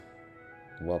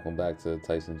Welcome back to the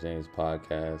Tyson James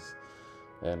podcast.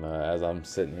 And as I'm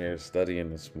sitting here studying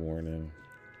this morning,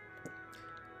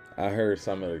 I heard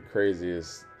some of the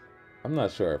craziest. I'm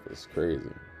not sure if it's crazy,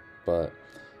 but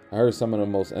I heard some of the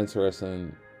most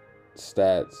interesting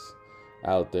stats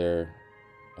out there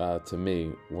to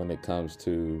me when it comes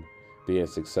to being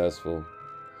successful.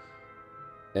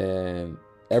 And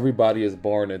everybody is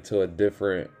born into a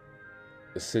different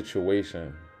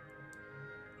situation.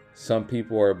 Some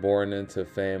people are born into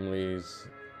families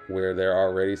where they're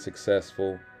already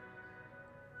successful.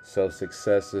 So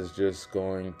success is just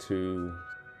going to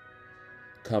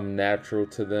come natural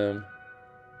to them.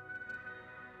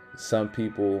 Some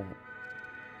people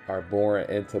are born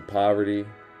into poverty,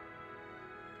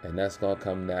 and that's going to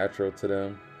come natural to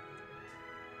them.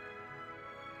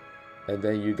 And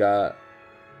then you got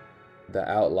the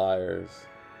outliers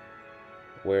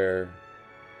where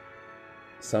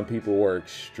some people were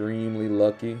extremely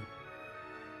lucky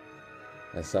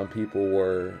and some people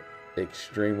were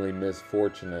extremely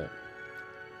misfortunate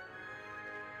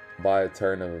by a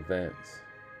turn of events.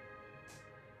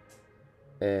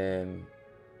 And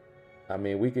I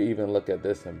mean, we could even look at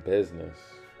this in business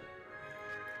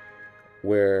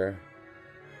where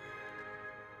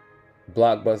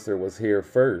Blockbuster was here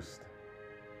first.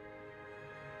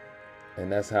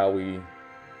 And that's how we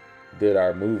did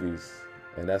our movies.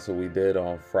 And that's what we did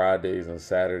on Fridays and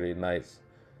Saturday nights,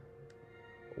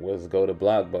 was go to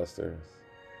Blockbusters.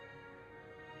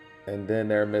 And then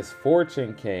their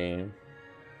misfortune came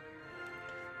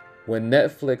when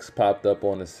Netflix popped up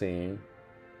on the scene,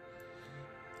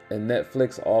 and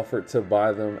Netflix offered to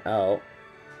buy them out,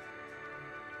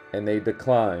 and they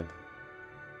declined.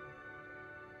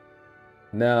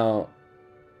 Now,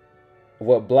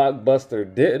 what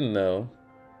Blockbuster didn't know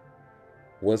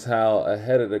was how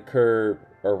ahead of the curve,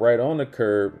 or right on the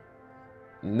curve,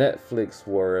 Netflix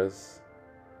was.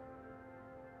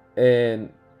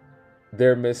 And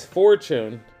their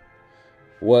misfortune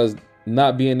was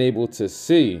not being able to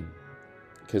see,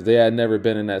 because they had never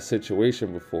been in that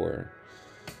situation before,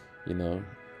 you know.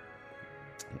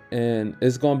 And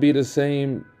it's going to be the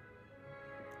same.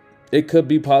 It could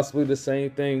be possibly the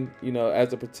same thing, you know,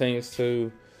 as it pertains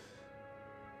to,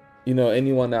 you know,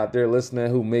 anyone out there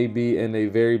listening who may be in a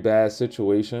very bad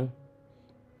situation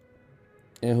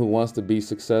and who wants to be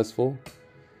successful.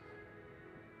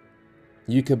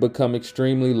 You could become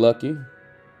extremely lucky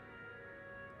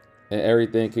and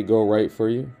everything could go right for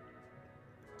you.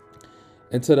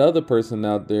 And to the other person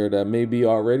out there that may be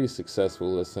already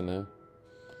successful listening,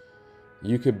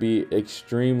 you could be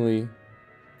extremely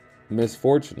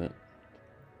misfortunate.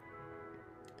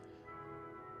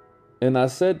 And I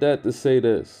said that to say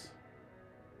this.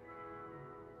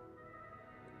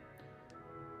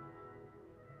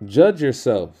 Judge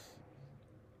yourself,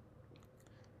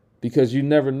 because you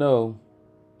never know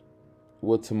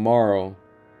what tomorrow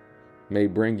may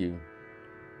bring you.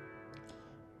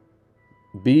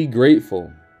 Be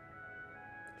grateful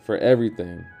for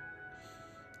everything,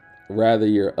 rather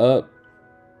you're up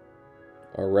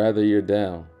or rather you're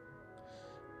down.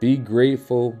 Be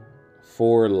grateful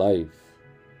for life.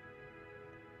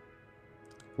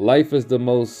 Life is the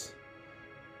most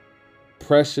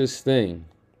precious thing.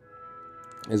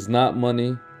 It's not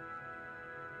money,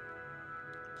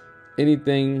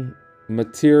 anything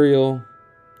material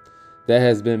that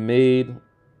has been made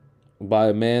by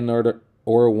a man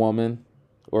or a woman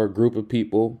or a group of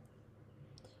people.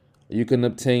 You can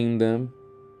obtain them.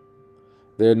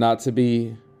 They're not to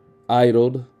be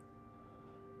idled.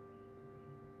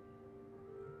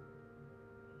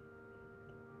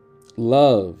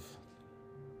 Love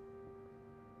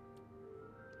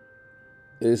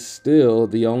is still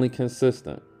the only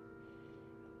consistent.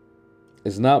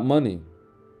 It's not money.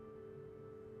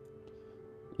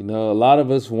 You know, a lot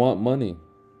of us want money.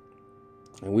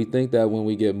 And we think that when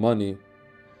we get money,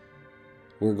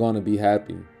 we're going to be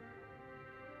happy.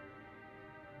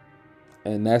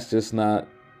 And that's just not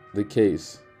the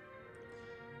case.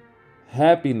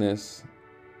 Happiness,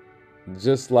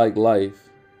 just like life,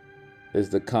 is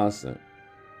the constant.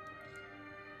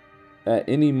 At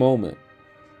any moment,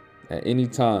 at any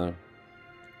time,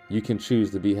 you can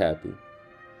choose to be happy,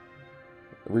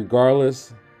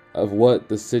 regardless of what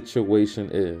the situation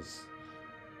is.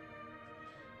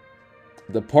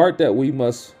 The part that we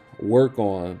must work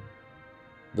on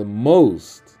the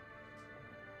most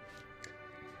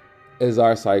is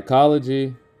our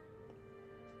psychology,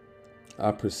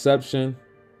 our perception,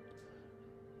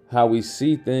 how we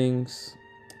see things,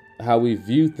 how we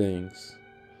view things.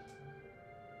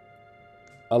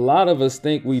 A lot of us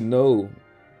think we know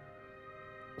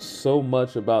so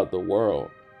much about the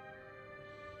world.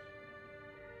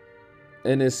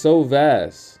 And it's so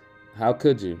vast. How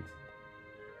could you?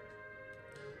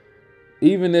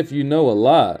 Even if you know a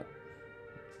lot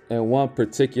in one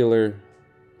particular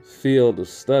field of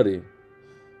study,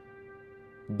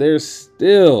 there's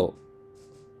still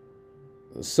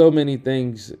so many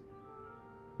things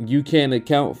you can't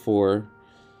account for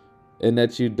and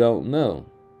that you don't know.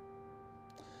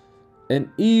 And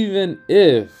even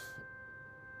if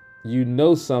you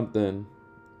know something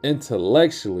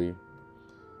intellectually,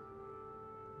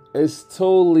 it's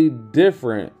totally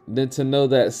different than to know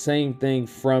that same thing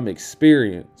from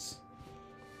experience.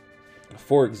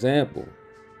 For example,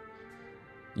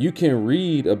 you can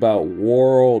read about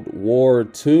World War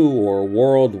II or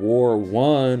World War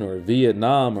I or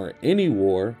Vietnam or any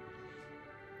war,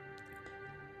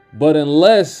 but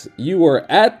unless you were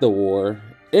at the war,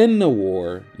 in the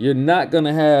war, you're not going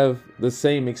to have the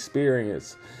same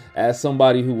experience as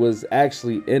somebody who was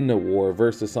actually in the war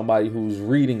versus somebody who's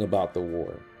reading about the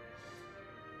war.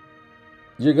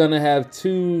 You're going to have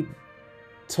two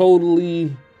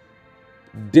totally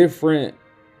different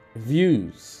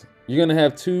views. You're going to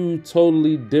have two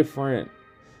totally different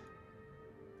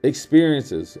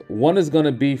experiences. One is going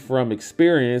to be from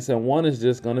experience and one is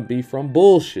just going to be from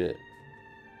bullshit.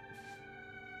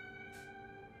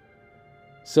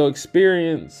 So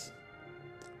experience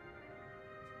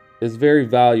is very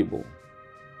valuable.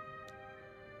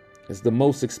 It's the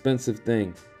most expensive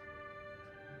thing.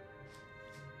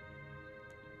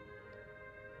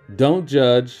 Don't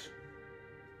judge.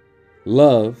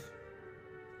 Love.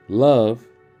 Love.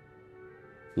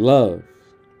 Love.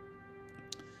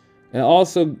 And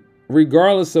also,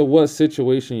 regardless of what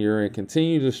situation you're in,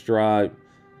 continue to strive.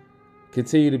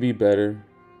 Continue to be better.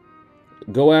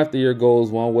 Go after your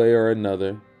goals one way or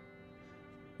another.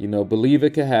 You know, believe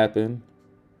it can happen.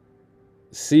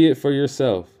 See it for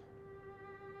yourself.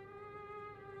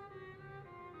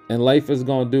 And life is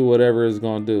going to do whatever it's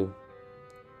going to do.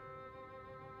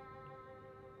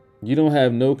 You don't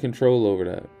have no control over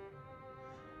that.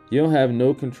 You don't have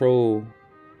no control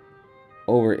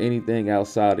over anything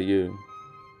outside of you.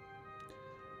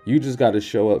 You just got to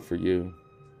show up for you.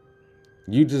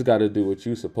 You just got to do what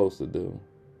you're supposed to do.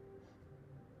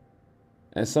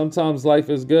 And sometimes life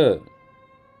is good.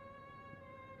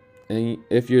 And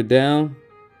if you're down,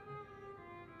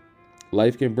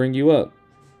 life can bring you up.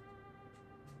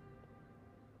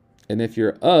 And if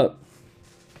you're up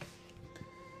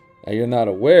and you're not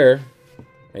aware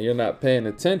and you're not paying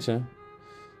attention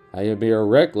and you're being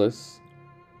reckless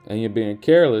and you're being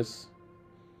careless,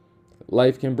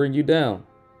 life can bring you down.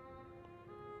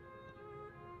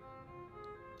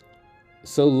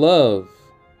 So love,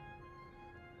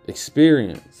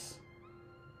 experience.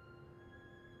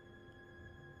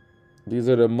 These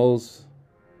are the most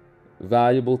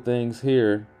valuable things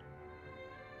here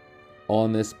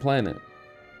on this planet.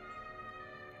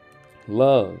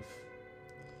 Love,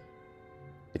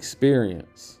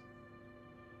 experience,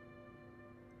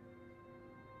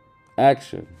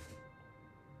 action.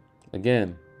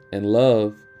 Again, and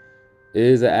love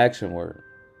is an action word.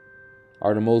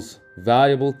 Are the most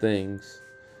valuable things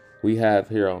we have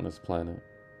here on this planet.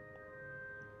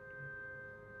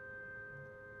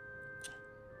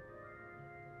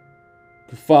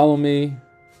 Follow me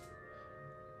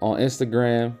on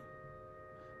Instagram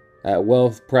at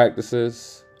Wealth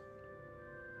Practices.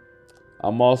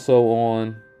 I'm also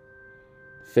on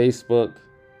Facebook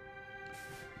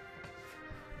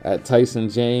at Tyson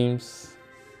James.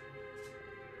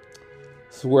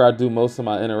 This is where I do most of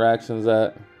my interactions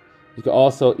at. You can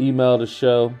also email the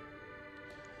show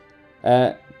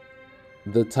at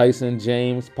the Tyson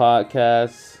James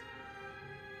Podcast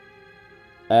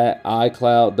at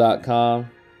iCloud.com.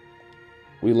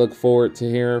 We look forward to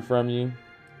hearing from you.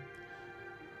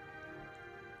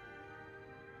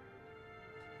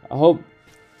 I hope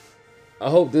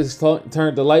this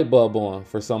turned the light bulb on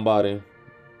for somebody.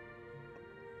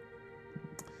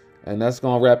 And that's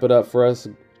going to wrap it up for us.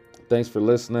 Thanks for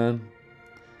listening.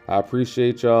 I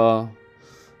appreciate y'all.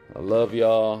 I love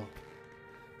y'all.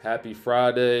 Happy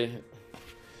Friday.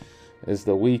 It's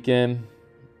the weekend.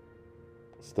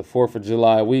 It's the 4th of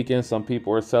July weekend. Some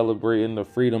people are celebrating the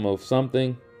freedom of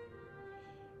something.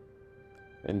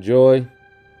 Enjoy.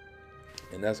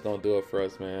 And that's going to do it for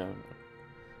us, man.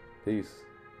 Peace.